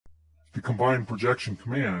The Combine Projection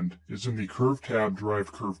command is in the Curve tab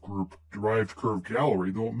Derived Curve group Derived Curve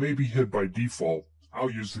Gallery, though it may be hid by default.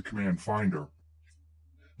 I'll use the command finder.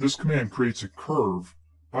 This command creates a curve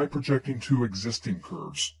by projecting two existing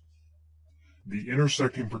curves. The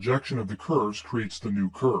intersecting projection of the curves creates the new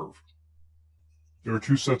curve. There are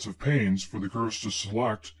two sets of panes for the curves to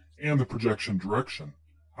select and the projection direction.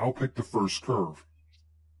 I'll pick the first curve.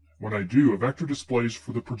 When I do, a vector displays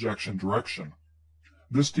for the projection direction.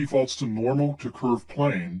 This defaults to normal to curve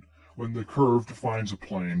plane when the curve defines a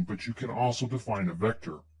plane, but you can also define a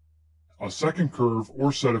vector. A second curve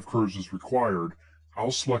or set of curves is required.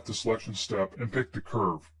 I'll select the selection step and pick the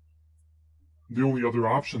curve. The only other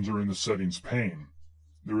options are in the settings pane.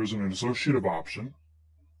 There is an associative option,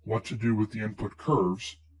 what to do with the input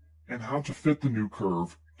curves, and how to fit the new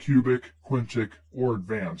curve, cubic, quintic, or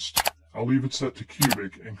advanced. I'll leave it set to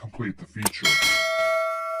cubic and complete the feature.